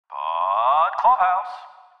Clubhouse.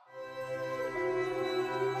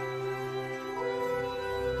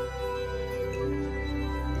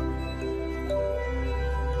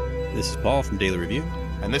 This is Paul from Daily Review.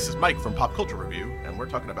 And this is Mike from Pop Culture Review, and we're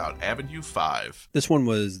talking about Avenue 5. This one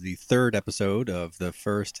was the third episode of the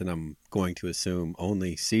first, and I'm going to assume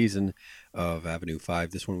only season of Avenue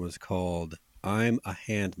 5. This one was called I'm a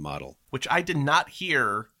Hand Model. Which I did not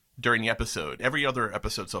hear during the episode. Every other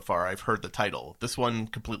episode so far, I've heard the title. This one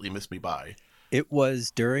completely missed me by. It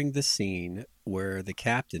was during the scene where the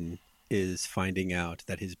captain is finding out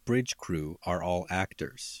that his bridge crew are all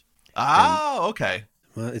actors. Oh, okay.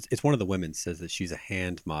 Well, it's one of the women says that she's a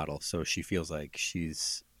hand model, so she feels like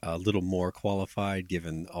she's a little more qualified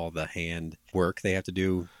given all the hand work they have to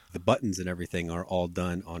do. The buttons and everything are all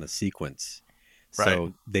done on a sequence. So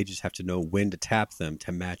Right. they just have to know when to tap them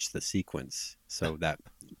to match the sequence. So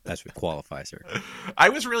that's what qualifies her. I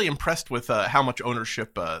was really impressed with how much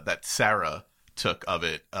ownership that Sarah took of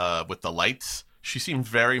it with the lights. She seemed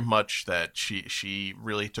very much that she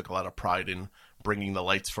really took a lot of pride in bringing the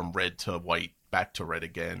lights from red to white back to red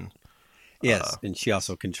again. Yes, and she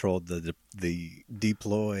also controlled the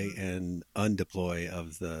deploy and undeploy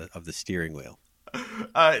of the steering wheel.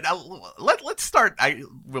 Now let's start.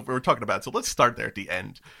 We were talking about, so let's start there at the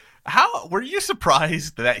end. How were you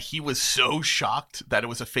surprised that he was so shocked that it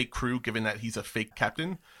was a fake crew, given that he's a fake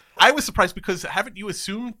captain? I was surprised because haven't you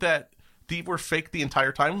assumed that they were fake the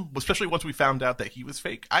entire time? Especially once we found out that he was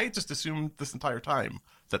fake. I just assumed this entire time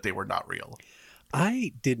that they were not real.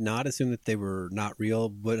 I did not assume that they were not real,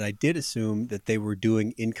 but I did assume that they were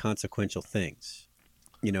doing inconsequential things.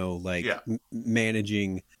 You know, like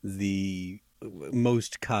managing the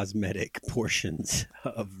most cosmetic portions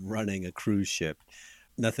of running a cruise ship.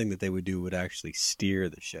 Nothing that they would do would actually steer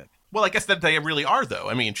the ship. Well, I guess that they really are, though.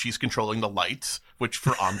 I mean, she's controlling the lights, which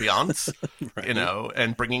for ambiance, Right. you know,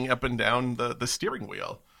 and bringing up and down the steering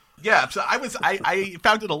wheel. Yeah, so I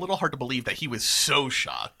found it a little hard to believe that he was so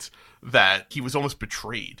shocked that he was almost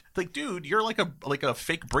betrayed. Like, dude, you're like a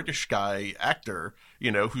fake British guy actor,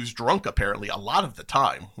 you know, who's drunk apparently a lot of the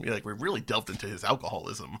time. Like, we really delved into his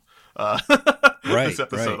alcoholism this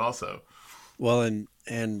episode also. Well,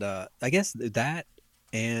 and I guess that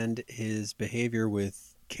and his behavior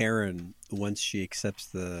with Karen once she accepts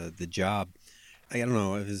the job, I don't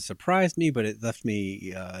know if it surprised me, but it left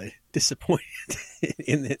me disappointed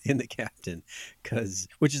in the captain,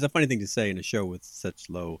 which is a funny thing to say in a show with such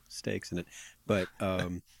low stakes in it. But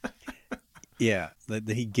yeah, that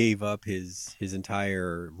he gave up his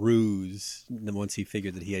entire ruse once he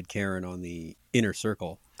figured that he had Karen on the inner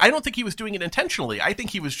circle. I don't think he was doing it intentionally. I think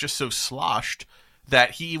he was just so sloshed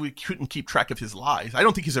that he couldn't keep track of his lies. I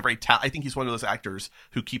don't think he's I think he's one of those actors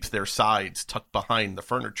who keeps their sides tucked behind the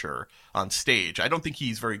furniture on stage. I don't think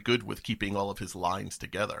he's very good with keeping all of his lines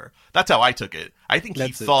together. That's how I took it. I think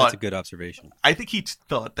that's a good observation. I think he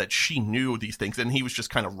thought that she knew these things, and he was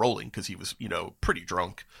just kind of rolling because he was, you know, pretty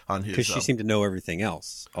drunk on his. Because she seemed to know everything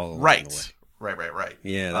else all along the way. Right.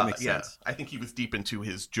 Yeah, that makes sense. I think he was deep into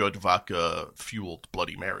his Judd vodka fueled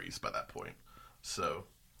Bloody Marys by that point. So.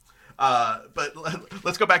 But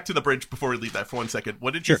let's go back to the bridge before we leave that for 1 second.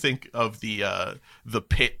 What did you think of the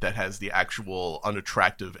pit that has the actual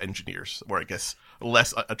unattractive engineers, or I guess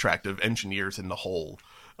less attractive engineers in the hole?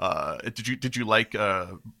 Did you like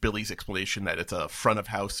Billy's explanation that it's a front of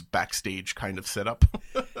house backstage kind of setup?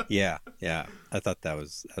 Yeah. I thought that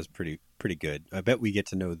was pretty good. I bet we get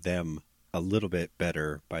to know them a little bit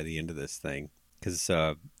better by the end of this thing, because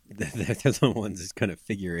they're the ones that's going to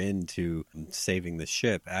figure into saving the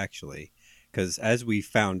ship, actually. Because as we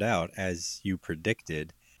found out, as you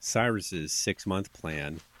predicted, Cyrus's 6-month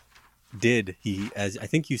plan as I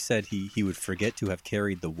think you said, he would forget to have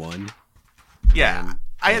carried the one. Yeah,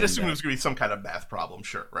 I had assumed it was going to be some kind of math problem.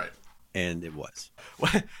 Sure, right. And it was.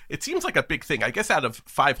 Well, it seems like a big thing. I guess out of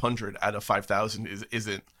 500 out of 5,000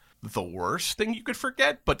 isn't the worst thing you could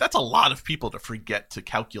forget, but that's a lot of people to forget to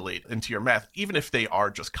calculate into your math, even if they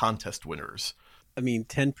are just contest winners. I mean,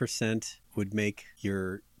 10% would make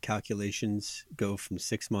your calculations go from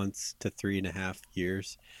 6 months to 3.5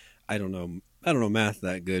 years. I don't know math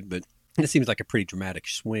that good, but it seems like a pretty dramatic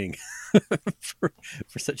swing for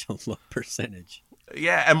such a low percentage.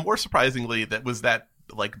 Yeah, and more surprisingly, that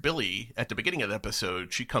like Billy at the beginning of the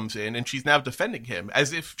episode, she comes in and she's now defending him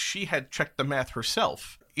as if she had checked the math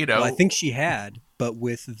herself. You know, well, I think she had, but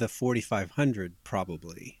with the 4,500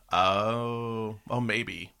 probably. Oh,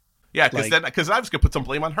 maybe. Yeah, because I was going to put some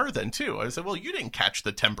blame on her then, too. I said, well, you didn't catch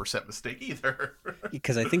the 10% mistake either.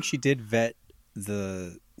 Because I think she did vet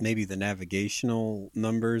maybe the navigational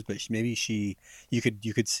numbers, but you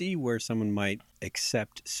could see where someone might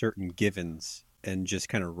accept certain givens and just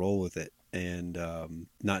kind of roll with it. and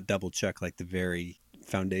not double check like the very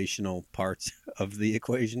foundational parts of the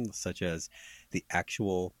equation, such as the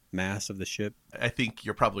actual mass of the ship. I think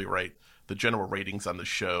you're probably right. The general ratings on the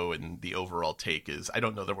show and the overall take is I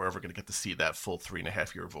don't know that we're ever going to get to see that full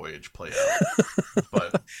 3.5-year voyage play out.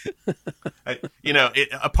 But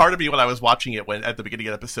a part of me when I was watching it when at the beginning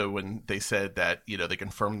of the episode when they said that they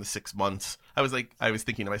confirmed the 6 months, I was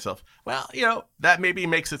thinking to myself, well, that maybe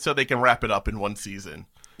makes it so they can wrap it up in one season.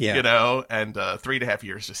 Yeah. And 3.5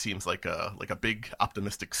 years just seems like a big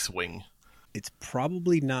optimistic swing. It's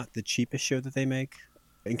probably not the cheapest show that they make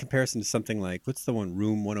in comparison to something like, what's the one,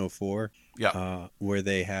 Room 104? Yeah. Where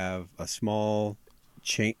they have a small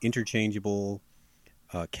interchangeable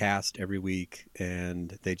cast every week,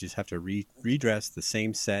 and they just have to redress the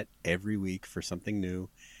same set every week for something new,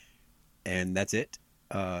 and that's it.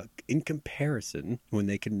 In comparison, when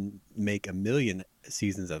they can make 1 million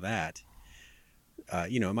seasons of that,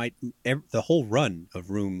 the whole run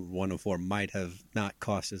of Room 104 might have not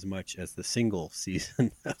cost as much as the single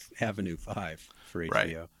season of Avenue 5 for HBO.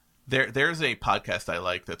 Right. There's a podcast I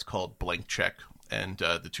like that's called Blank Check, and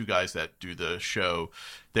the two guys that do the show,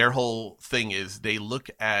 their whole thing is they look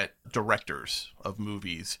at directors of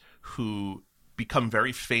movies who become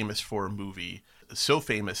very famous for a movie, so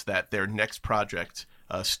famous that their next project,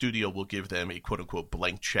 a studio will give them a quote-unquote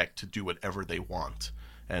blank check to do whatever they want.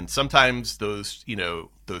 And sometimes those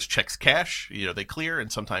checks cash, they clear, and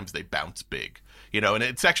sometimes they bounce big. And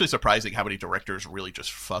it's actually surprising how many directors really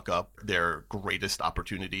just fuck up their greatest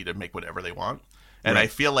opportunity to make whatever they want. And right. I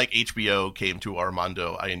feel like HBO came to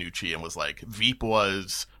Armando Iannucci and was like, Veep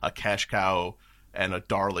was a cash cow and a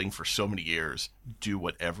darling for so many years. Do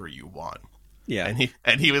whatever you want. Yeah.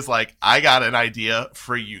 And he was like, I got an idea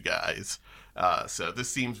for you guys. So this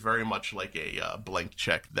seems very much like a blank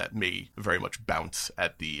check that may very much bounce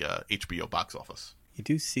at the HBO box office. You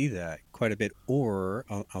do see that quite a bit. Or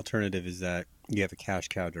alternative is that you have a cash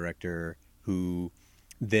cow director who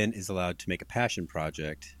then is allowed to make a passion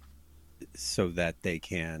project so that they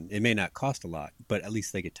can, it may not cost a lot, but at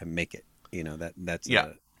least they get to make it. That's yeah.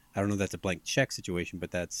 I don't know if that's a blank check situation,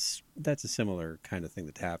 but that's a similar kind of thing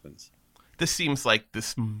that happens. This seems like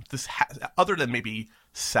this other than maybe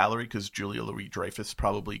salary, because Julia Louis-Dreyfus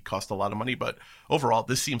probably cost a lot of money, but overall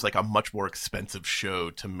this seems like a much more expensive show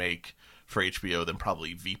to make for HBO than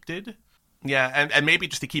probably Veep did. Yeah, and maybe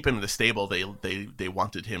just to keep him in the stable, they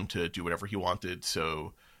wanted him to do whatever he wanted,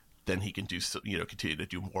 so then he can do continue to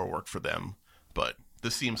do more work for them. But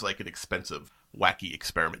this seems like an expensive, wacky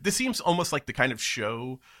experiment. This seems almost like the kind of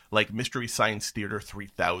show like Mystery Science Theater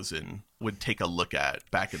 3000 would take a look at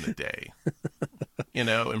back in the day,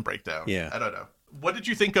 and break down. Yeah. I don't know. What did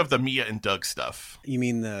you think of the Mia and Doug stuff? You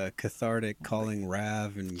mean the cathartic calling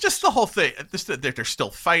Rav and just the whole thing? They're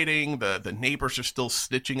still fighting. The neighbors are still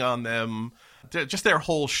snitching on them. Just their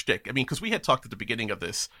whole shtick. I mean, because we had talked at the beginning of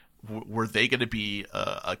this. Were they going to be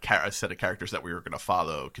a set of characters that we were going to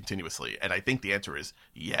follow continuously? And I think the answer is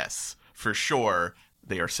yes, for sure.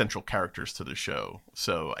 They are central characters to the show.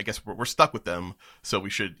 So I guess we're stuck with them. So we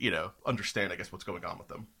should, understand, I guess, what's going on with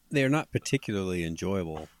them. They're not particularly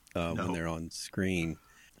enjoyable No. when they're on screen.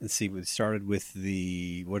 Let's see, we started with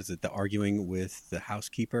the arguing with the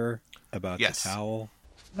housekeeper about yes. the towel.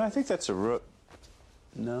 No, I think that's a rook.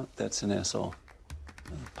 No, that's an asshole.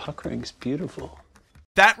 The puckering's beautiful.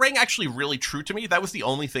 That rang actually really true to me. That was the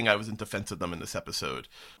only thing I was in defense of them in this episode.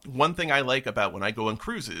 One thing I like about when I go on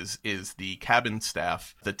cruises is the cabin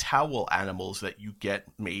staff, the towel animals that you get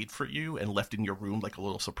made for you and left in your room like a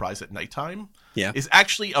little surprise at nighttime, is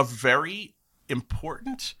actually a very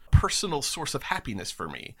important personal source of happiness for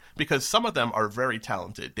me, because some of them are very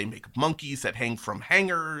talented. They make monkeys that hang from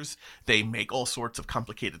hangers. They make all sorts of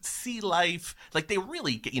complicated sea life. Like they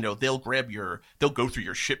really, they'll go through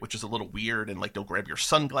your shit, which is a little weird. And like, they'll grab your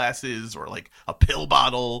sunglasses or like a pill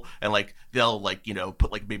bottle. And like, they'll like,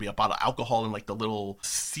 put like maybe a bottle of alcohol in like the little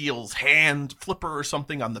seal's hand flipper or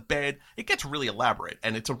something on the bed. It gets really elaborate.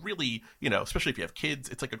 And it's a really, especially if you have kids,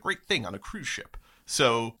 it's like a great thing on a cruise ship.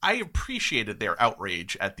 So I appreciated their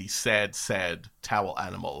outrage at the sad, sad towel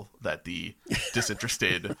animal that the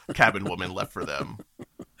disinterested cabin woman left for them.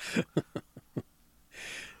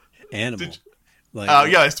 Animal.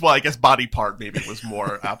 Yes. Well, I guess body part maybe was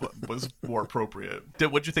more appropriate.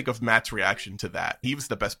 What'd you think of Matt's reaction to that? He was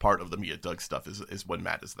the best part of the Mia Doug stuff is when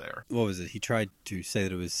Matt is there. What was it? He tried to say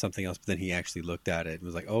that it was something else, but then he actually looked at it and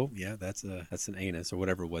was like, "Oh yeah, that's an anus," or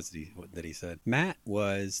whatever it was that he said. Matt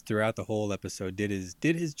was throughout the whole episode did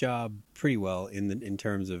his job pretty well in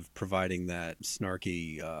terms of providing that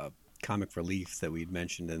snarky comic relief that we'd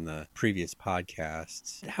mentioned in the previous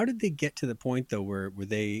podcasts. How did they get to the point though where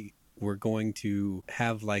they were going to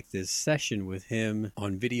have like this session with him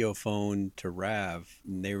on video phone to Rav,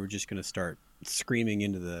 and they were just going to start screaming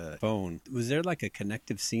into the phone. Was there like a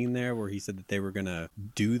connective scene there where he said that they were gonna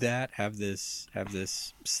do that, have this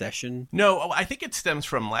session? No, I think it stems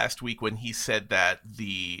from last week when he said that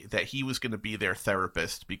that he was going to be their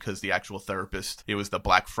therapist, because the actual therapist, it was the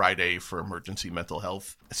Black Friday for emergency mental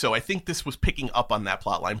health. So I think this was picking up on that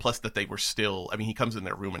plot line, plus that they were still, I mean, he comes in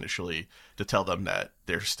their room initially to tell them that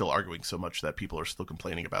they're still arguing so much that people are still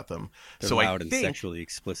complaining about them. They're so loud I and think, sexually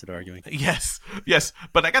explicit arguing. Yes,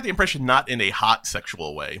 but I got the impression not in a hot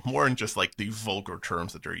sexual way, more in just like the vulgar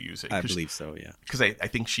terms that they're using. I believe so, yeah. Because I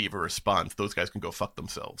think she even responds, those guys can go fuck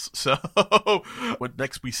themselves. So when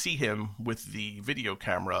next we see him with the video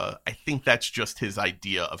camera, I think that's just his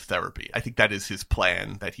idea of therapy. I think that is his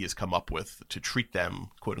plan that he has come up with to treat them,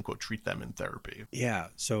 quote unquote, treat them in therapy. Yeah,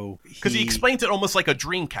 so because he explains it almost like a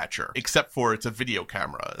dream catcher, except for it's a video camera.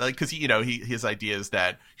 Like, because his idea is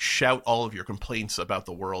that shout all of your complaints about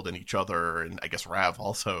the world and each other, and I guess Rav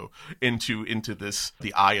also, into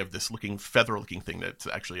the eye of this feather looking thing that's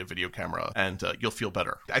actually a video camera, and you'll feel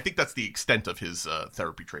better. I think that's the extent of his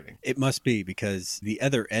therapy training. It must be, because the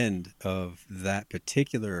other end of that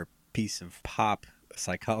particular piece of pop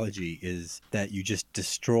psychology is that you just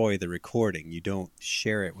destroy the recording. You don't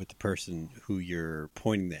share it with the person who you're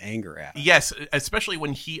pointing the anger at. Yes, especially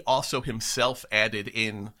when he also himself added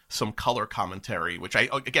in some color commentary, which I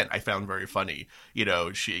found very funny.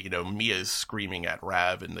 Mia is screaming at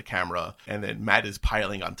Rav in the camera, and then Matt is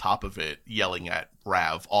piling on top of it, yelling at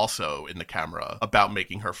Rav also in the camera about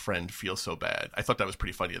making her friend feel so bad. I thought that was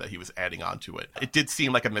pretty funny that he was adding on to it. It did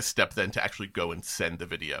seem like a misstep then to actually go and send the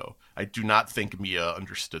video. I do not think Mia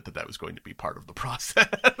understood that was going to be part of the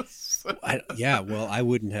process. I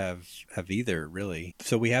wouldn't have either, really.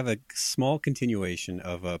 So we have a small continuation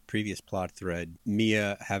of a previous plot thread,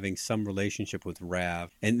 Mia having some relationship with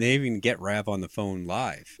Rav, and they even get Rav on the phone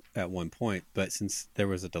live at one point, but since there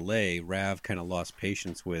was a delay, Rav kind of lost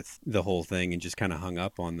patience with the whole thing and just kind of hung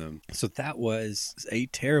up on them. So that was a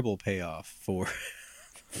terrible payoff for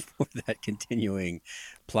that continuing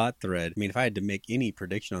plot thread. I mean, if I had to make any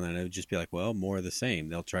prediction on that, it would just be like, well, more of the same.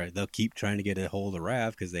 They'll keep trying to get a hold of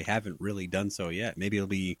Rav because they haven't really done so yet. Maybe it'll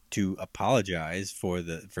be to apologize for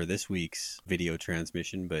this week's video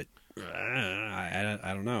transmission, but I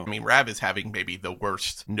don't know. I mean, Rav is having maybe the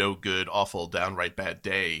worst, no good, awful, downright bad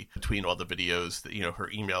day between all the videos. Her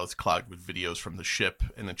email is clogged with videos from the ship,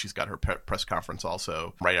 and then she's got her press conference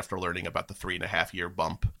also right after learning about the 3.5-year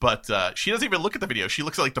bump. But she doesn't even look at the video. She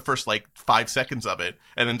looks at like the first 5 seconds of it,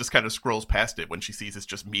 and then just kind of scrolls past it when she sees it's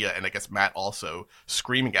just Mia and I guess Matt also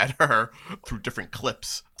screaming at her through different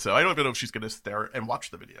clips. So I don't even know if she's going to sit there and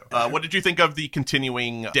watch the video. What did you think of the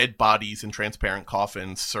continuing dead bodies in transparent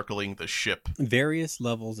coffins circling the ship? Various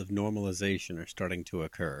levels of normalization are starting to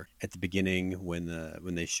occur. At the beginning, when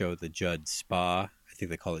they show the Judd spa, I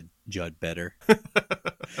think they call it Judd Better,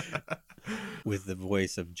 with the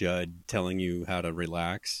voice of Judd telling you how to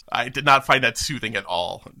relax. I did not find that soothing at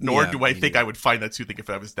all, nor do I think I would find that soothing if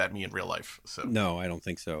I was that me in real life. So no, I don't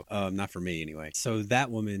think so. Not for me anyway. So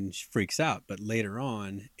that woman freaks out, but later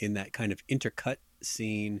on in that kind of intercut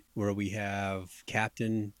scene where we have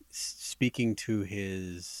Captain speaking to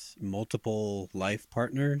his multiple life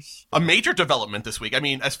partners. A major development this week. I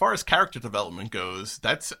mean, as far as character development goes,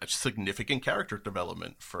 that's a significant character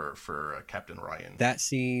development for Captain Ryan. That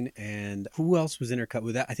scene, and who else was intercut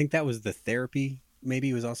with that? I think that was the therapy. Maybe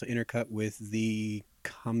it was also intercut with the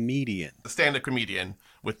comedian. The stand-up comedian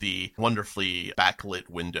with the wonderfully backlit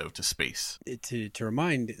window to space. To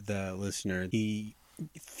remind the listener, he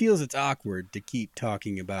feels it's awkward to keep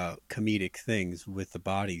talking about comedic things with the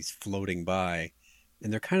bodies floating by,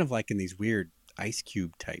 and they're kind of like in these weird ice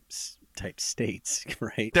cube type states,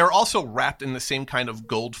 right? They're also wrapped in the same kind of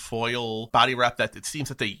gold foil body wrap that it seems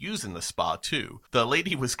that they use in the spa too. The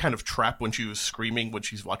lady was kind of trapped when she was screaming when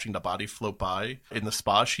she's watching the body float by in the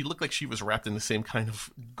spa. She looked like she was wrapped in the same kind of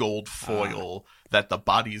gold foil that the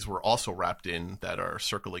bodies were also wrapped in that are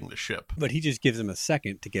circling the ship. But he just gives him a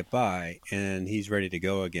second to get by, and he's ready to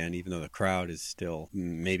go again, even though the crowd is still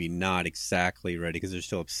maybe not exactly ready because they're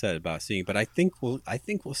still upset about seeing. But I think we'll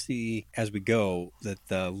see as we go that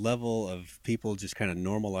the level of people just kind of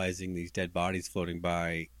normalizing these dead bodies floating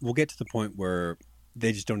by will get to the point where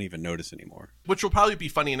they just don't even notice anymore. Which will probably be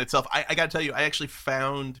funny in itself. I gotta tell you, I actually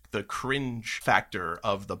found the cringe factor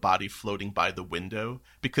of the body floating by the window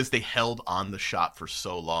because they held on the shot for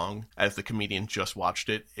so long as the comedian just watched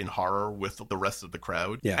it in horror with the rest of the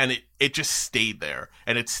crowd. Yeah. And it just stayed there.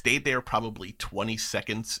 And it stayed there probably 20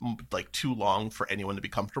 seconds, like too long for anyone to be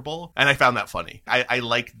comfortable. And I found that funny. I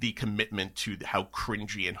like the commitment to how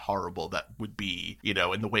cringy and horrible that would be, you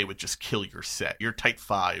know, and the way it would just kill your set. Your tight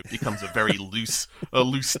 5 becomes a very loose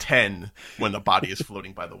 10 when the body is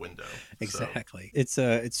floating by the window. Exactly.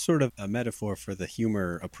 So. It's sort of a metaphor for the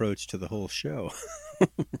humor approach to the whole show.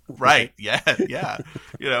 Right. Yeah. Yeah.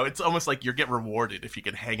 You know, it's almost like you get rewarded if you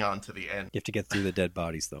can hang on to the end. You have to get through the dead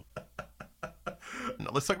bodies, though. No,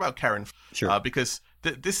 let's talk about Karen. Sure. Because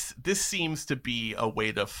this seems to be a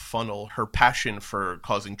way to funnel her passion for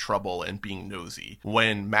causing trouble and being nosy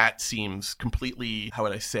when Matt seems completely, how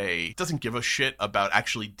would I say, doesn't give a shit about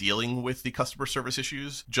actually dealing with the customer service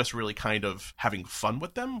issues, just really kind of having fun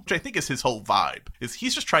with them, which I think is his whole vibe. Is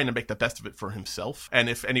he's just trying to make the best of it for himself, and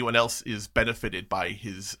if anyone else is benefited by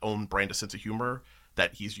his own brand of sense of humor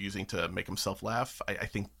that he's using to make himself laugh, I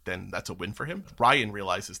think then that's a win for him. Ryan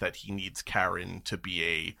realizes that he needs Karen to be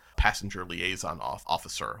a passenger liaison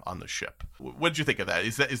officer on the ship. What did you think of that?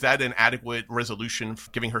 Is that an adequate resolution for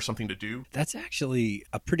giving her something to do? That's actually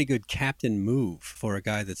a pretty good captain move for a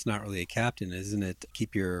guy that's not really a captain, isn't it?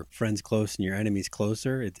 Keep your friends close and your enemies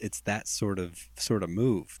closer. It's that sort of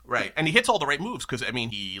move. Right. And he hits all the right moves because, I mean,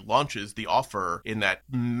 he launches the offer in that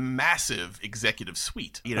massive executive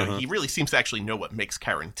suite. You know, he really seems to actually know what makes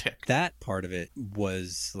Karen tick. That part of it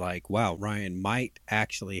was like, wow, Ryan might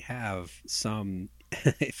actually have some,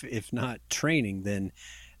 if not training,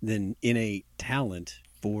 then innate talent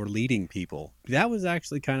for leading people. That was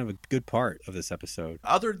actually kind of a good part of this episode.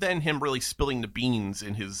 Other than him really spilling the beans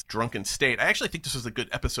in his drunken state, I actually think this was a good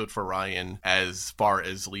episode for Ryan as far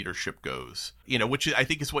as leadership goes. You know, which I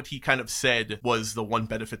think is what he kind of said was the one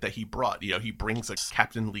benefit that he brought. You know, he brings a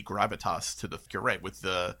captainly gravitas to the, you're right, with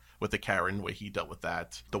the Karen, the way he dealt with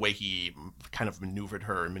that, the way he kind of maneuvered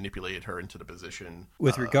her and manipulated her into the position.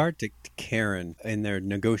 With regard to Karen and their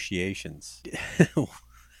negotiations,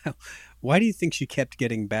 why do you think she kept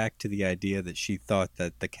getting back to the idea that she thought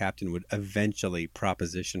that the captain would eventually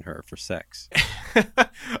proposition her for sex?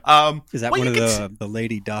 Is that one of the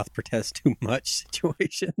lady doth protest too much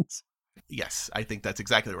situations? Yes, I think that's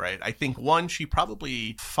exactly right. I think, one, she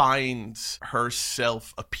probably finds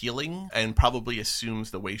herself appealing and probably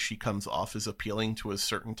assumes the way she comes off is appealing to a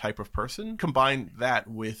certain type of person. Combine that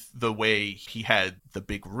with the way he had the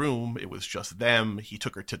big room. It was just them. He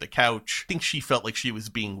took her to the couch. I think she felt like she was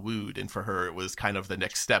being wooed, and for her, it was kind of the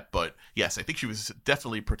next step. But yes, I think she was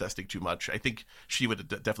definitely protesting too much. I think she would have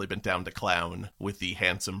definitely been down to clown with the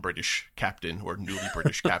handsome British captain or newly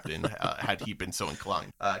British captain had he been so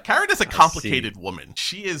inclined. Karen is a complicated woman.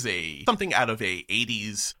 She is something out of a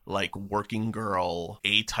 80s like working girl,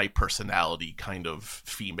 A-type personality kind of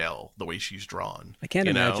female, the way she's drawn. I can't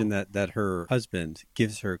imagine that her husband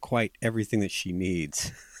gives her quite everything that she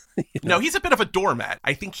needs. No, he's a bit of a doormat.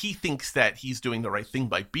 I think he thinks that he's doing the right thing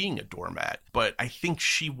by being a doormat, but I think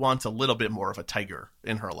she wants a little bit more of a tiger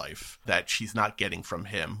in her life that she's not getting from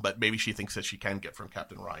him, but maybe she thinks that she can get from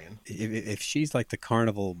Captain Ryan. If she's like the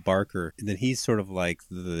carnival barker, then he's sort of like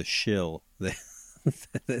the shill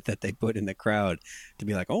that they put in the crowd to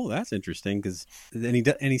be like, oh, that's interesting, because then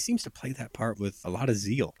he seems to play that part with a lot of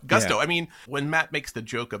zeal. Gusto. Yeah. I mean, when Matt makes the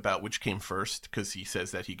joke about which came first, because he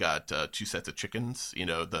says that he got 2 sets of chickens, you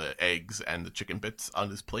know, the eggs and the chicken bits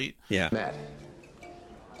on his plate. Yeah. Matt,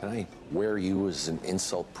 can I wear you as an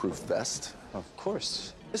insult-proof vest? Of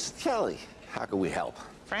course. This is Kelly. How can we help?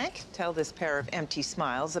 Frank, tell this pair of empty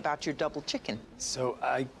smiles about your double chicken. So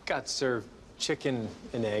I got served chicken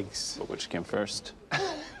and eggs. But which came first?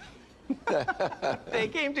 They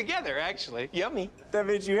came together, actually. Yummy. That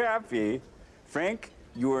made you happy. Frank,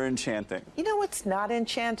 you were enchanting. You know what's not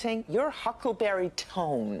enchanting? Your huckleberry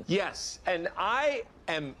tone. Yes, and I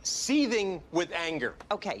am seething with anger.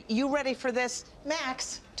 Okay, you ready for this?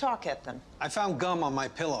 Max, talk at them. I found gum on my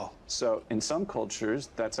pillow. So in some cultures,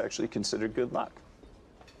 that's actually considered good luck.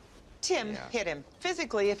 Tim, hit him.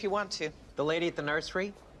 Physically, if you want to. The lady at the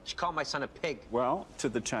nursery, she called my son a pig. Well, to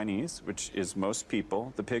the Chinese, which is most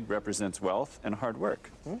people, the pig represents wealth and hard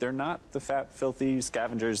work. They're not the fat, filthy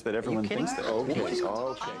scavengers that everyone thinks they're.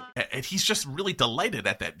 Okay. And he's just really delighted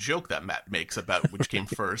at that joke that Matt makes about which came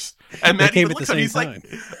first. And Matt even looks at him, he's like,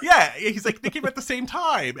 yeah, he's like, they came at the same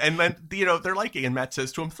time. And then, you know, they're liking, and Matt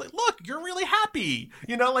says to him, like, look, you're really happy.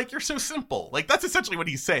 You know, like, you're so simple. Like, that's essentially what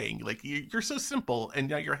he's saying. Like, you're so simple, and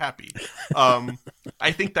now you're happy.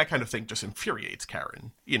 I think that kind of thing just infuriates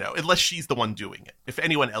Karen. You know, unless she's the one doing it. If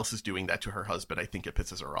anyone else is doing that to her husband, I think it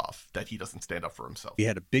pisses her off that he doesn't stand up for himself. We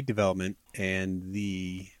had a big development, and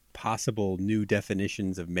the possible new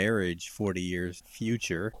definitions of marriage 40 years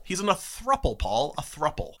future. He's in a thruple, Paul. A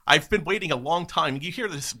thruple. I've been waiting a long time. You hear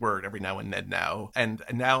this word every now and then now, and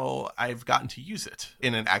now I've gotten to use it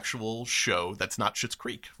in an actual show that's not Schitt's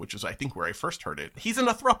Creek, which is, I think, where I first heard it. He's in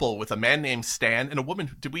a thruple with a man named Stan and a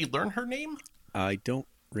woman. Did we learn her name? I don't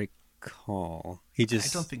recall. He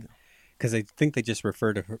just... I don't think... Because I think they just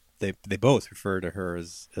refer to her... They both refer to her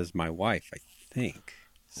as my wife, I think.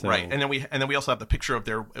 So, right, and then we also have the picture of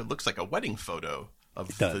their. It looks like a wedding photo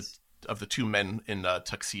of the two men in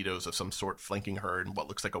tuxedos of some sort flanking her in what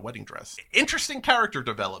looks like a wedding dress. Interesting character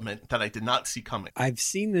development that I did not see coming. I've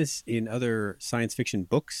seen this in other science fiction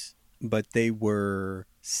books, but they were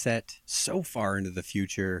set so far into the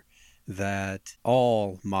future that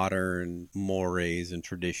all modern mores and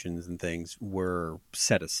traditions and things were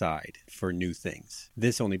set aside for new things.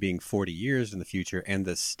 This only being 40 years in the future, and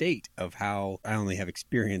the state of how I only have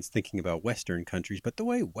experience thinking about Western countries, but the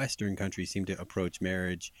way Western countries seem to approach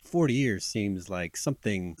marriage, 40 years seems like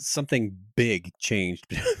something big changed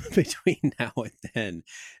between now and then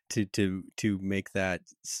to make that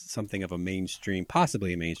something of a mainstream,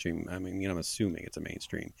 possibly a mainstream. I mean, I'm assuming it's a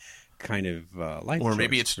mainstream kind of life. Or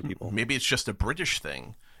maybe it's just a British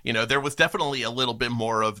thing. You know, there was definitely a little bit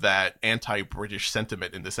more of that anti-British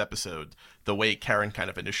sentiment in this episode. The way Karen kind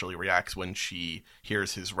of initially reacts when she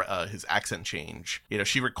hears his accent change. You know,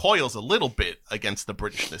 she recoils a little bit against the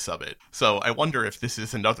Britishness of it. So I wonder if this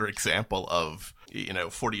is another example of,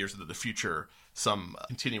 40 years into the future, some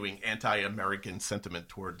continuing anti-American sentiment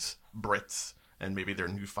towards Brits and maybe their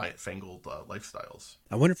newfangled lifestyles.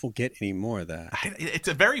 I wonder if we'll get any more of that. It's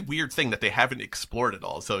a very weird thing that they haven't explored at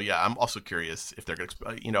all. So yeah, I'm also curious if they're going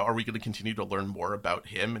to, are we going to continue to learn more about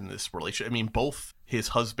him and this relationship? I mean, both his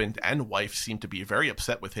husband and wife seem to be very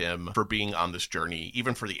upset with him for being on this journey,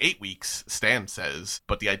 even for the 8 weeks, Stan says,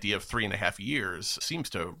 but the idea of 3.5 years seems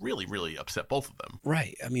to really, really upset both of them.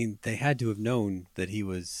 Right. I mean, they had to have known that he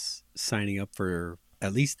was signing up for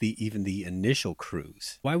at least even the initial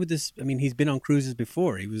cruise. Why would this? I mean, he's been on cruises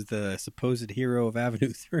before. He was the supposed hero of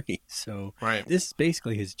Avenue 3. So right. This is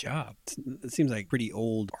basically his job. It seems like pretty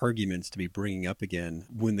old arguments to be bringing up again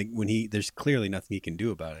when there's clearly nothing he can do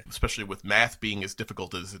about it. Especially with math being as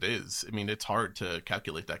difficult as it is. I mean, it's hard to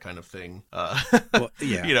calculate that kind of thing. Well,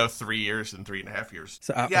 yeah. 3 years and 3.5 years.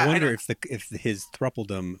 So I wonder if his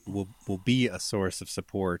thruppledom will be a source of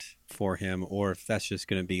support for him, or if that's just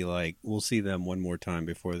going to be like, we'll see them one more time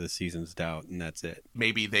before the season's out and that's it.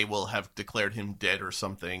 Maybe they will have declared him dead or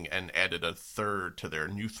something and added a third to their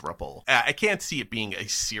new thruple. I can't see it being a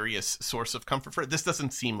serious source of comfort for it. This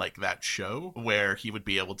doesn't seem like that show where he would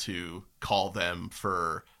be able to call them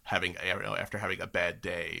for after having a bad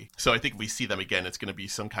day. So I think if we see them again, it's going to be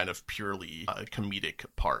some kind of purely comedic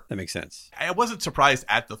part. That makes sense. I wasn't surprised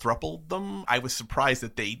at the thruppledom. I was surprised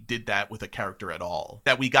that they did that with a character at all.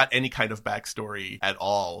 That we got any kind of backstory at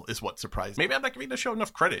all is what surprised me. Maybe I'm not giving the show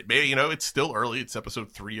enough credit. Maybe, it's still early. It's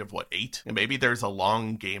episode 3 of 8? And maybe there's a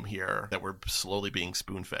long game here that we're slowly being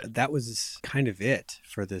spoon-fed. That was kind of it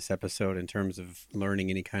for this episode in terms of learning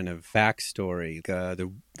any kind of backstory.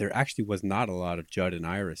 There actually was not a lot of Judd and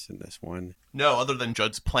Iris in this one. No, other than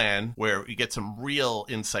Judd's plan, where we get some real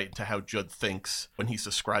insight into how Judd thinks when he's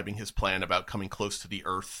describing his plan about coming close to the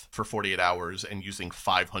Earth for 48 hours and using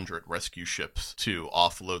 500 rescue ships to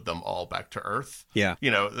offload them all back to Earth. Yeah.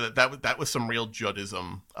 That was some real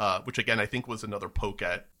Juddism, which again, I think was another poke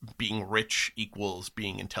at being rich equals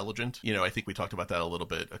being intelligent. I think we talked about that a little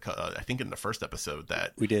bit, I think in the first episode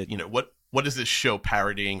that we did. What is this show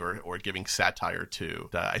parodying or giving satire to?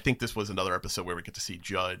 I think this was another episode where we get to see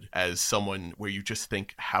Judd as someone where you just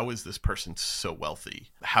think, how is this person so wealthy?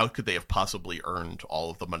 How could they have possibly earned all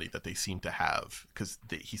of the money that they seem to have? Because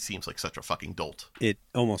he seems like such a fucking dolt. It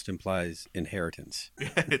almost implies inheritance.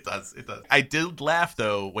 It does. I did laugh,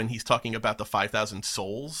 though, when he's talking about the 5,000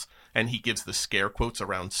 souls and he gives the scare quotes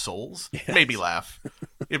around souls. Yes. It made me laugh.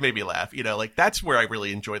 That's where I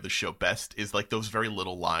really enjoy the show best, is like those very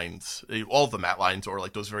little lines, all of the Matt lines, or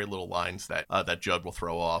like those very little lines that Judd will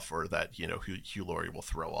throw off, or that Hugh Laurie will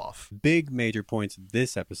throw off. Big major points of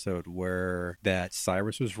this episode were that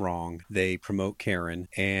Cyrus was wrong. They promote Karen,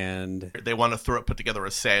 and they want to put together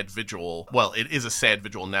a sad vigil. Well, it is a sad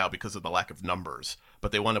vigil now because of the lack of numbers,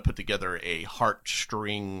 but they want to put together a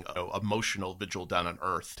heartstring, emotional vigil down on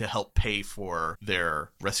Earth to help pay for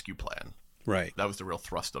their rescue plan. Right. That was the real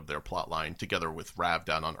thrust of their plot line, together with Rav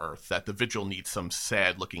down on Earth, that the Vigil needs some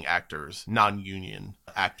sad-looking actors, non-union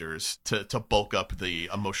actors, to bulk up the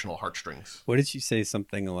emotional heartstrings. What did you say?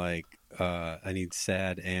 Something like, I need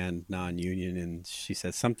sad and non-union, and she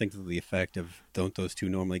says something to the effect of, "Don't those two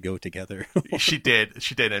normally go together?" She did,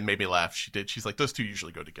 and it made me laugh. She did. She's like, those two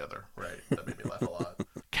usually go together, right? That made me laugh a lot.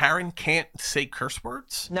 Karen can't say curse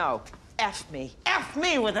words? No. F me. F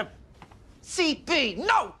me with a CB.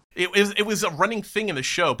 No! It was a running thing in the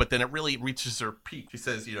show, but then it really reaches her peak. She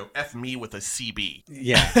says, F me with a CB.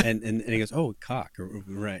 Yeah, and he goes, "Oh, cock,"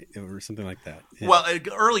 right, or something like that. Yeah. Well,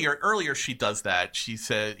 earlier she does that. She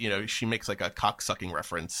said, she makes like a cock-sucking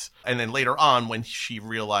reference. And then later on, when she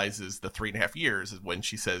realizes the 3.5 years, is when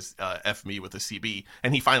she says, F me with a CB.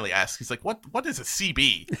 And he finally asks, he's like, what is a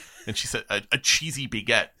CB? And she said, a cheesy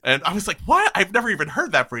baguette. And I was like, what? I've never even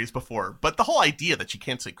heard that phrase before. But the whole idea that she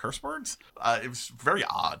can't say curse words, it was very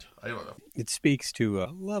odd. I don't know. It speaks to a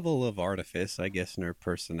level of artifice, I guess, in her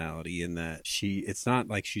personality, in that it's not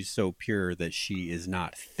like she's so pure that she is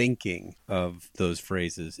not thinking of those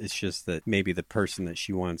phrases. It's just that maybe the person that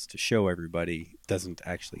she wants to show everybody doesn't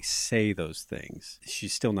actually say those things.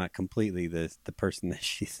 She's still not completely the person that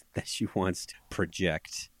she wants to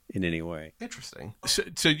project in any way. Interesting. So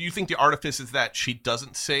do you think the artifice is that she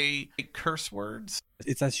doesn't say curse words?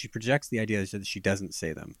 It's that she projects the idea that she doesn't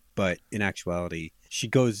say them, but in actuality, she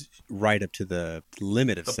goes right up to the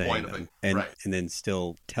limit of saying them, and then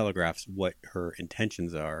still telegraphs what her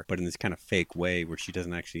intentions are, but in this kind of fake way where she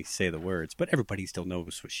doesn't actually say the words, but everybody still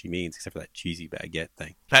knows what she means, except for that cheesy baguette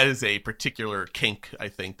thing. That is a particular kink, I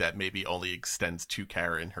think, that maybe only extends to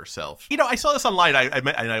Karen herself. I saw this online,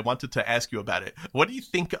 and I wanted to ask you about it. What do you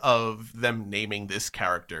think of them naming this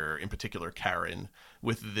character, in particular Karen,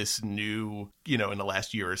 with this new, in the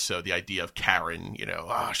last year or so, the idea of Karen,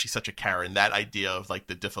 she's such a Karen, that idea of like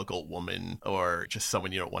the difficult woman or just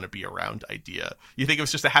someone you don't want to be around idea. You think it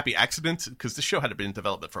was just a happy accident because the show had been in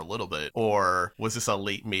development for a little bit, or was this a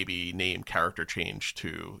late maybe name character change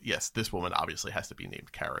to, yes, this woman obviously has to be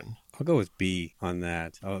named Karen? I'll go with B on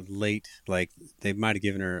that. Late, like they might have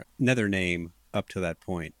given her another name up to that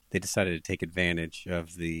point. They decided to take advantage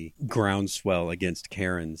of the groundswell against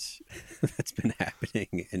Karens that's been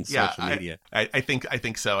happening in social media. I think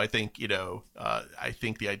so. I think, I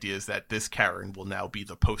think the idea is that this Karen will now be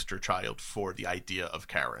the poster child for the idea of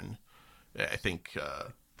Karen. I think,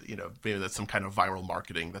 maybe that's some kind of viral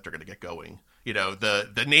marketing that they're going to get going.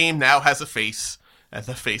 The name now has a face, and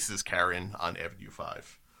the face is Karen on Avenue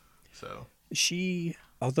 5. So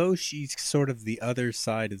although she's sort of the other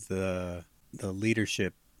side of the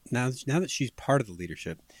leadership, now that she's part of the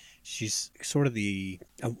leadership, she's sort of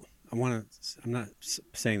I'm not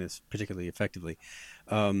saying this particularly effectively.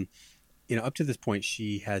 Up to this point,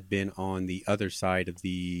 she had been on the other side of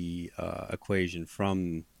the equation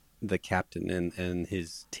from the captain and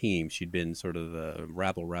his team. She'd been sort of the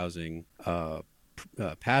rabble-rousing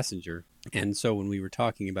passenger. And so when we were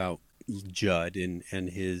talking about Judd and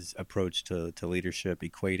his approach to leadership,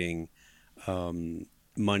 equating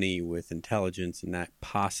money with intelligence, and that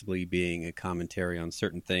possibly being a commentary on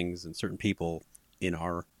certain things and certain people in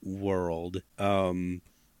our world,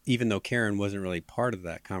 even though Karen wasn't really part of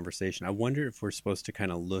that conversation, I wonder if we're supposed to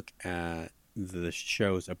kind of look at the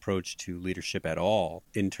show's approach to leadership at all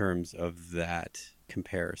in terms of that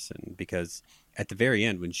comparison, because at the very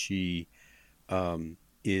end when she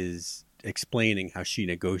is explaining how she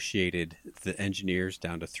negotiated the engineers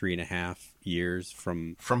down to 3.5 years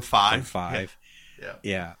from 5.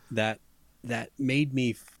 Yeah. That made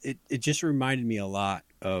me, it just reminded me a lot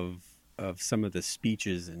of some of the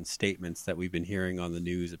speeches and statements that we've been hearing on the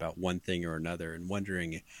news about one thing or another, and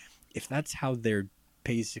wondering if that's how they're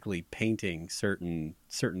basically painting certain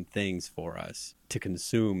things for us to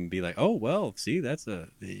consume, be like, oh, well, see,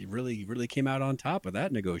 they really, really came out on top of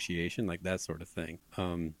that negotiation, like that sort of thing.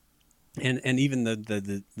 And even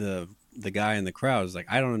the guy in the crowd is like,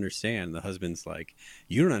 I don't understand. The husband's like,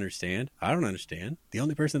 you don't understand. I don't understand. The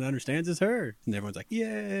only person that understands is her. And everyone's like,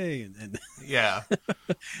 yay. And yeah,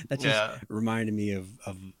 that just reminded me of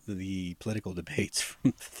the political debates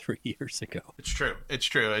from 3 years ago. It's true.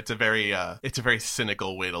 It's a very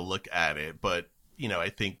cynical way to look at it. But, I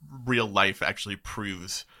think real life actually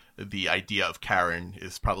proves the idea of Karen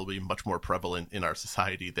is probably much more prevalent in our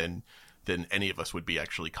society than any of us would be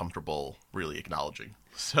actually comfortable really acknowledging.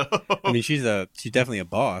 So I mean, she's definitely a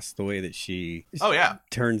boss, the way that she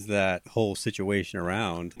turns that whole situation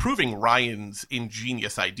around. Proving Ryan's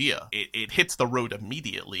ingenious idea. It hits the road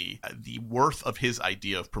immediately. The worth of his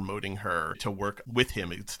idea of promoting her to work with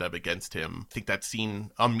him instead of against him, I think that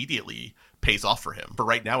scene immediately pays off for him. For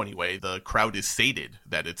right now, anyway, the crowd is sated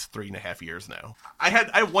that it's 3.5 years now. I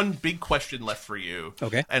have one big question left for you.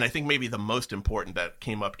 Okay. And I think maybe the most important that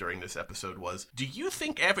came up during this episode was, do you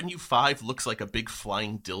think Avenue 5 looks like a big flying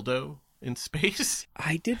dildo in space.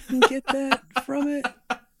 I didn't get that from it.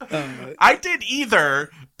 I did either,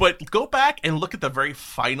 but go back and look at the very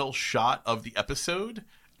final shot of the episode,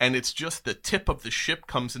 and it's just the tip of the ship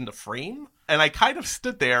comes into frame. And I kind of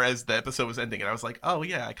stood there as the episode was ending, and I was like, "Oh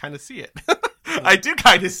yeah, I kind of see it." I do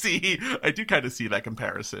kind of see that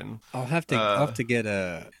comparison. I'll have to get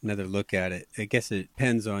another look at it. I guess it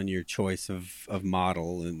depends on your choice of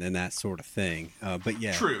model and that sort of thing. But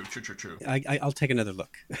yeah, True. I'll take another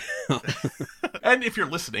look. And if you're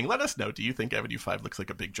listening, let us know. Do you think Avenue 5 looks like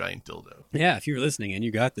a big giant dildo? Yeah, if you're listening and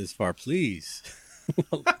you got this far, please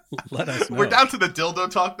let us know. We're down to the dildo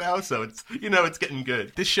talk now, so it's getting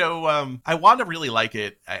good. This show, I want to really like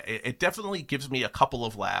it. It definitely gives me a couple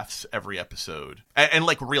of laughs every episode, and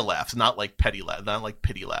like real laughs, not like petty laughs, not like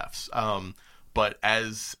pity laughs. But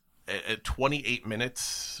as 28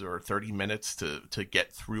 minutes or 30 minutes to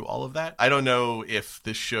get through all of that, I don't know if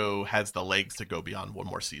this show has the legs to go beyond one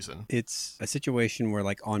more season. It's a situation where,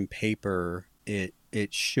 like, on paper, it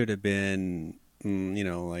should have been,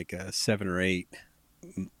 like a 7 or 8.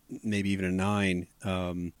 Maybe even a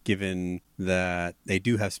 9, given that they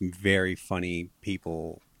do have some very funny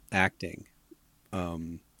people acting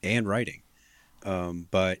and writing.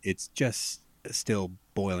 But it's just still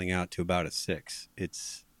boiling out to about a 6.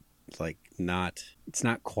 It's like it's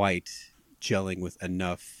not quite gelling with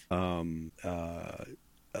enough. It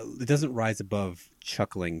doesn't rise above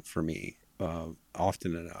chuckling for me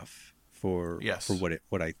often enough for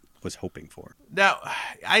what I was hoping for. Now,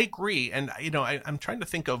 I agree, and I'm trying to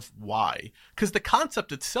think of why, because the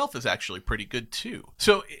concept itself is actually pretty good too.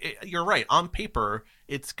 So you're right. On paper,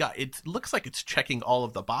 it looks like it's checking all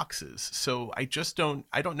of the boxes. So I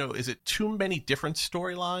don't know. Is it too many different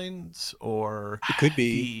storylines, or it could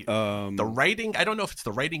be the writing? I don't know if it's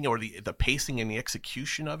the writing or the pacing and the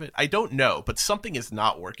execution of it. I don't know, but something is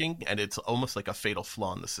not working, and it's almost like a fatal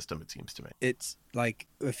flaw in the system. It seems to me. It's like,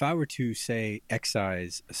 if I were to say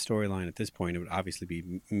excise a storyline at this point, it would obviously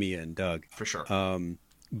be Mia and Doug. For sure.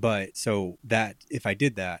 But so that if I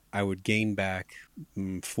did that, I would gain back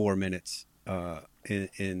 4 minutes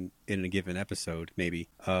in a given episode, maybe.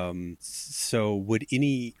 So would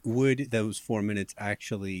those 4 minutes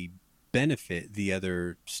actually benefit the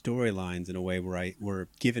other storylines in a way where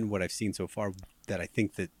given what I've seen so far, that I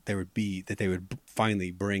think that they would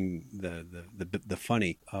finally bring the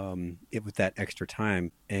funny with that extra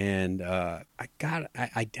time, and I doubt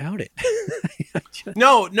it.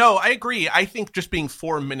 No, I agree. I think just being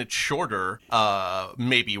 4 minutes shorter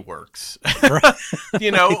maybe works.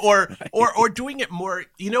 Or doing it more.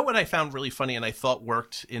 What I found really funny and I thought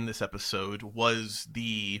worked in this episode was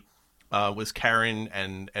was Karen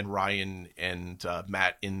and Ryan and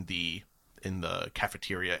Matt in the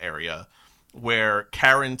cafeteria area, where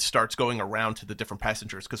Karen starts going around to the different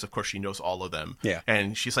passengers because, of course, she knows all of them. Yeah.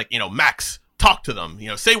 And she's like, Max, talk to them,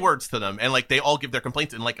 say words to them. And like they all give their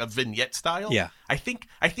complaints in like a vignette style. Yeah. I think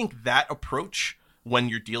that approach, when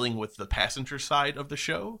you're dealing with the passenger side of the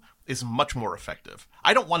show, is much more effective.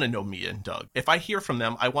 I don't want to know Mia and Doug. If I hear from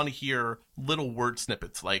them, I want to hear little word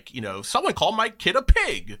snippets like, someone called my kid a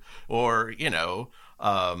pig, or,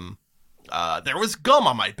 there was gum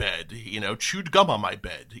on my bed, chewed gum on my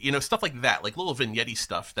bed, stuff like that, like little vignette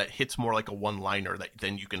stuff that hits more like a one-liner that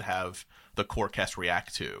then you can have the core cast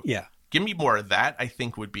react to. Yeah. Give me more of that, I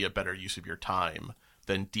think, would be a better use of your time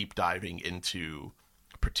than deep diving into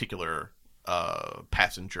particular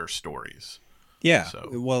passenger stories. Yeah. So.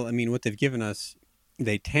 Well, I mean, what they've given us,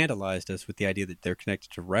 they tantalized us with the idea that they're connected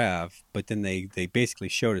to Rav, but then they basically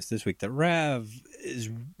showed us this week that Rav is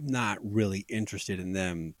not really interested in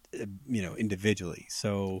them, individually.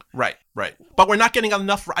 So right. But we're not getting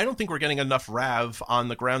enough. I don't think we're getting enough Rav on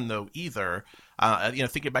the ground though either.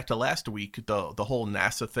 Thinking back to last week, the whole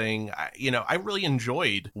NASA thing, I really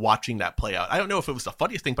enjoyed watching that play out. I don't know if it was the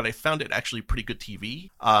funniest thing, but I found it actually pretty good TV.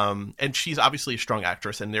 And she's obviously a strong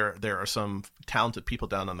actress, and there are some talented people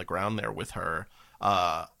down on the ground there with her.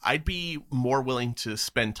 I'd be more willing to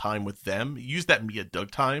spend time with them, use that Mia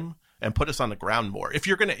Doug time, and put us on the ground more. If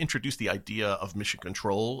you're going to introduce the idea of mission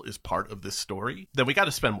control as part of this story, then we got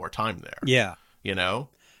to spend more time there. Yeah.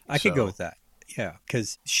 I could go with that. Yeah,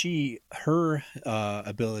 because her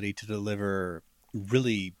ability to deliver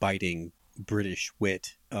really biting British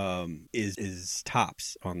wit is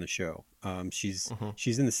tops on the show. She's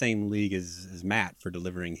in the same league as Matt for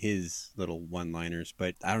delivering his little one-liners,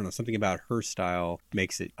 but I don't know, something about her style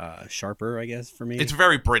makes it sharper, I guess, for me. It's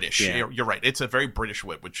very British. Yeah. You're right. It's a very British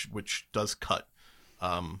wit, which does cut.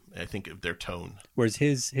 I think of their tone. Whereas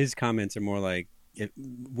his comments are more like,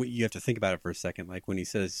 you have to think about it for a second. Like when he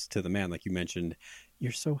says to the man, like you mentioned,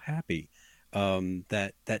 "You're so happy."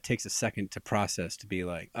 that takes a second to process, to be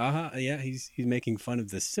like, yeah, he's making fun of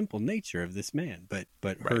the simple nature of this man,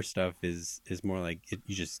 but her stuff is more like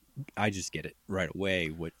I just get it right away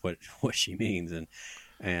what she means, and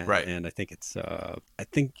I think it's I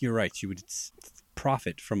think you're right. She would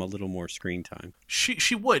profit from a little more screen time.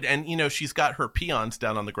 She would, and she's got her peons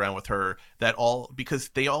down on the ground with her because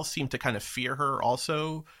they all seem to kind of fear her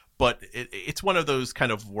also, but it's one of those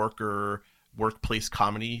kind of workplace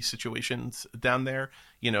comedy situations down there.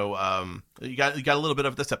 You got a little bit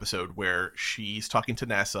of this episode where she's talking to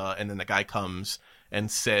NASA, and then the guy comes and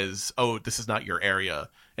says, "Oh, this is not your area,"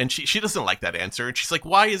 and she doesn't like that answer, and she's like,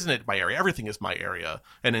 "Why isn't it my area? Everything is my area."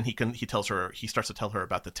 And then he starts to tell her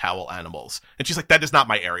about the towel animals, and she's like, "That is not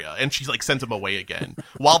my area," and she like sends him away again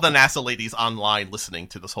while the NASA lady's online listening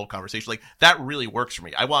to this whole conversation. Like, that really works for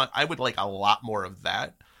me. I would like a lot more of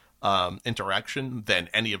that interaction than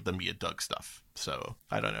any of the Mia Doug stuff. So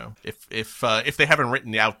I don't know if they haven't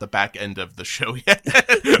written out the back end of the show yet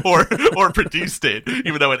or produced it,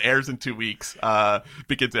 even though it airs in 2 weeks,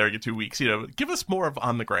 begins airing in 2 weeks. Give us more of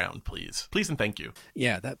On the Ground, please and thank you.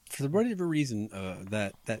 Yeah, that for whatever reason,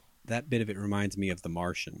 that bit of it reminds me of The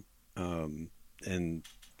Martian, and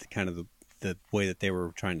kind of the way that they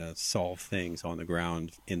were trying to solve things on the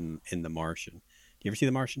ground in The Martian. Do you ever see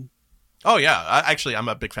The Martian? Oh yeah, I'm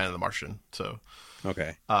a big fan of The Martian. So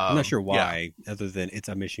okay, I'm not sure why, other than it's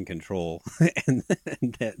a mission control, and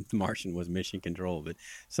that The Martian was mission control, but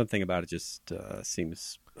something about it just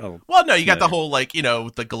seems. Oh, well, no, you got the whole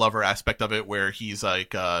the Glover aspect of it, where he's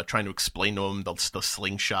like trying to explain to him the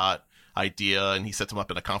slingshot idea, and he sets him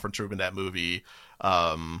up in a conference room in that movie.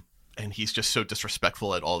 And he's just so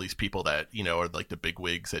disrespectful at all these people that, are like the big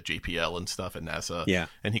wigs at JPL and stuff and NASA. Yeah.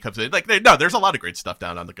 And he comes in there's a lot of great stuff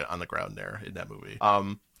down on the ground there in that movie.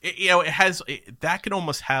 That can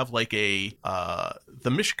almost have like the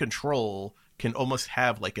mission control can almost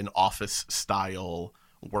have like an Office style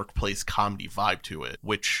workplace comedy vibe to it,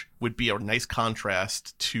 which would be a nice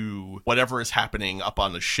contrast to whatever is happening up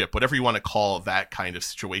on the ship, whatever you want to call that kind of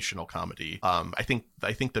situational comedy. I think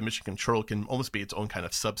the mission control can almost be its own kind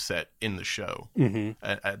of subset in the show,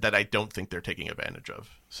 that I don't think they're taking advantage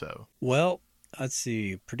of. So, well, let's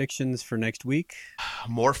see. Predictions for next week.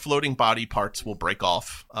 More floating body parts will break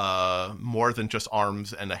off. More than just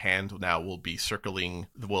arms and a hand now will be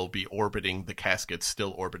orbiting the casket,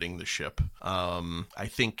 still orbiting the ship. I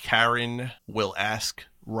think Karen will ask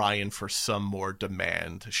Ryan for some more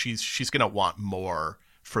demand. She's going to want more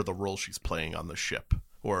for the role she's playing on the ship,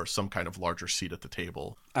 or some kind of larger seat at the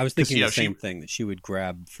table. I was thinking the same thing, that she would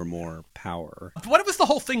grab for more power. What was the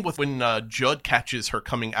whole thing with when Judd catches her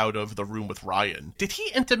coming out of the room with Ryan? Did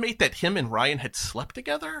he intimate that him and Ryan had slept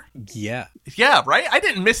together? Yeah. Yeah, right? I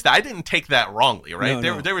didn't miss that. I didn't take that wrongly, right?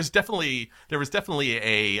 No. There was definitely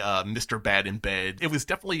a Mr. Bad in Bed. It was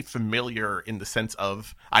definitely familiar in the sense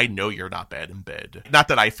of, I know you're not bad in bed. Not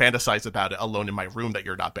that I fantasize about it alone in my room that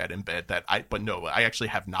you're not bad in bed, but no, I actually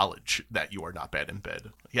have knowledge that you are not bad in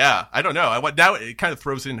bed. Yeah, I don't know. Now it kind of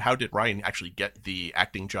throws in, how did Ryan actually get the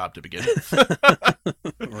acting job to begin with?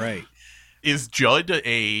 Right. Is Judd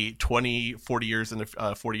a 40 years in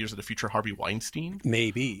the future Harvey Weinstein?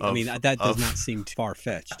 Maybe. I mean, that does not seem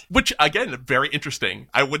far-fetched. Which, again, very interesting.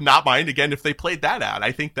 I would not mind, again, if they played that out.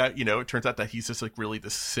 I think that, it turns out that he's just like really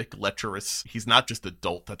this sick, lecherous, he's not just a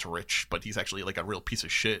dolt that's rich, but he's actually like a real piece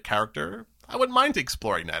of shit character. I wouldn't mind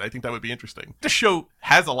exploring that. I think that would be interesting. This show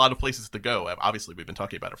has a lot of places to go. Obviously, we've been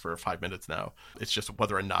talking about it for 5 minutes now. It's just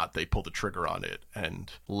whether or not they pull the trigger on it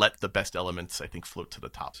and let the best elements, I think, float to the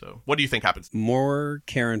top. So what do you think happens? More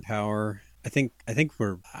Karen power. I think I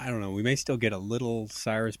don't know, we may still get a little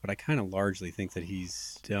Cyrus, but I kind of largely think that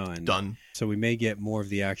he's done. So we may get more of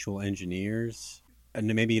the actual engineers. And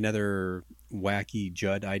maybe another wacky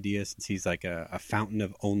Judd idea, since he's like a fountain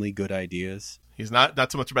of only good ideas. He's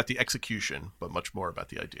not so much about the execution, but much more about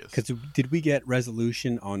the ideas. Because did we get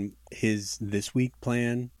resolution on his this week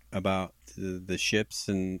plan about the ships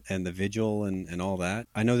and the vigil and all that?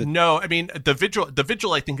 I know that. No, I mean the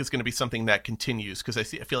vigil I think is going to be something that continues, because I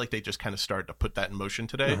feel like they just kind of started to put that in motion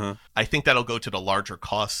today. I think that'll go to the larger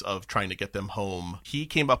costs of trying to get them home. He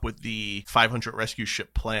came up with the 500 rescue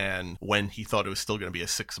ship plan when he thought it was still going to be a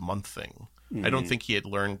 6-month thing. I don't think he had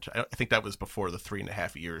learned. I think that was before the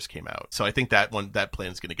 3.5 years came out. So I think that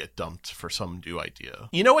plan is going to get dumped for some new idea.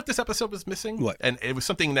 You know what this episode was missing? What? And it was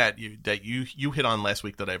something that you hit on last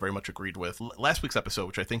week that I very much agreed with. Last week's episode,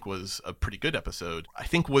 which I think was a pretty good episode, I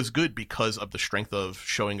think was good because of the strength of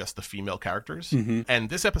showing us the female characters. And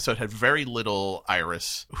this episode had very little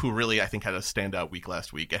Iris, who really I think had a standout week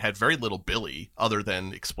last week. It had very little Billy, other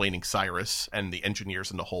than explaining Cyrus and the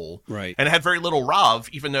engineers in the whole. Right. And it had very little Rav,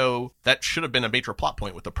 even though that should should have been a major plot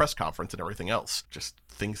point with the press conference and everything else. Just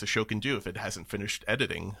things the show can do if it hasn't finished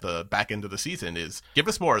editing the back end of the season is give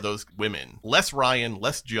us more of those women. Less Ryan,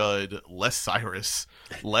 less Judd, less Cyrus,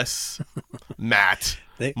 less Matt,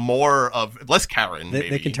 less Karen, maybe.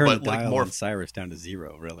 They can turn the dial more on Cyrus down to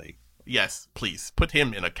 0, really. Yes, please put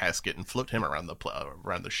him in a casket and float him around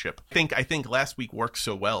the ship. I think last week worked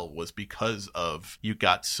so well was because of you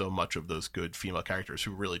got so much of those good female characters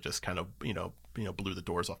who really just kind of blew the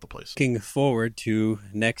doors off the place. Looking forward to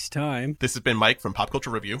next time. This has been Mike from Pop Culture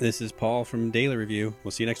Review. This is Paul from Daily Review.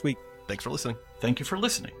 We'll see you next week. Thanks for listening. Thank you for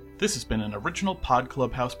listening. This has been an original Pod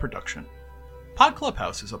Clubhouse production. Pod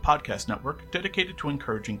Clubhouse is a podcast network dedicated to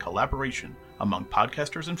encouraging collaboration among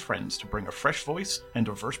podcasters and friends to bring a fresh voice and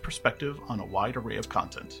diverse perspective on a wide array of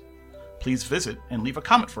content. Please visit and leave a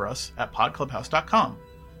comment for us at podclubhouse.com.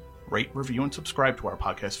 Rate, review, and subscribe to our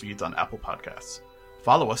podcast feeds on Apple Podcasts.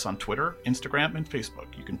 Follow us on Twitter, Instagram, and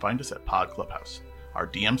Facebook. You can find us at Pod Clubhouse. Our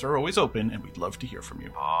DMs are always open, and we'd love to hear from you.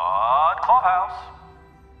 Pod Clubhouse.